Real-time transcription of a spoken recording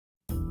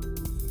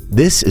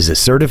This is a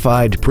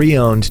certified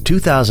pre-owned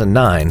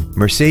 2009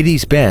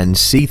 Mercedes-Benz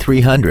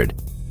C300.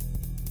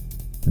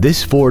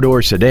 This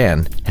four-door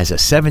sedan has a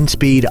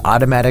 7-speed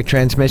automatic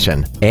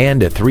transmission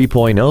and a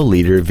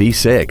 3.0-liter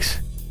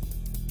V6.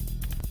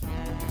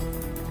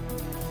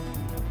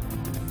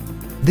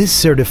 This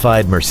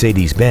certified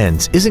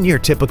Mercedes-Benz isn't your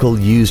typical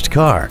used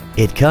car.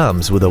 It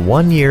comes with a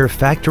 1-year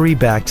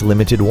factory-backed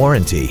limited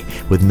warranty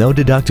with no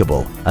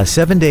deductible, a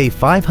 7-day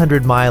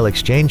 500-mile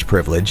exchange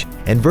privilege,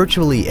 and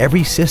virtually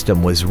every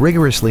system was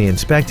rigorously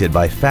inspected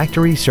by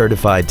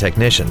factory-certified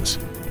technicians.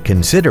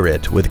 Consider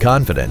it with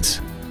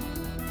confidence.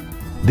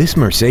 This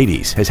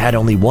Mercedes has had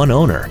only one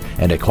owner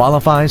and it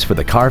qualifies for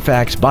the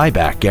Carfax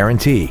buyback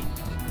guarantee.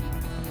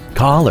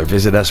 Call or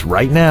visit us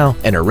right now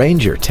and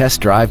arrange your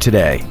test drive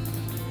today.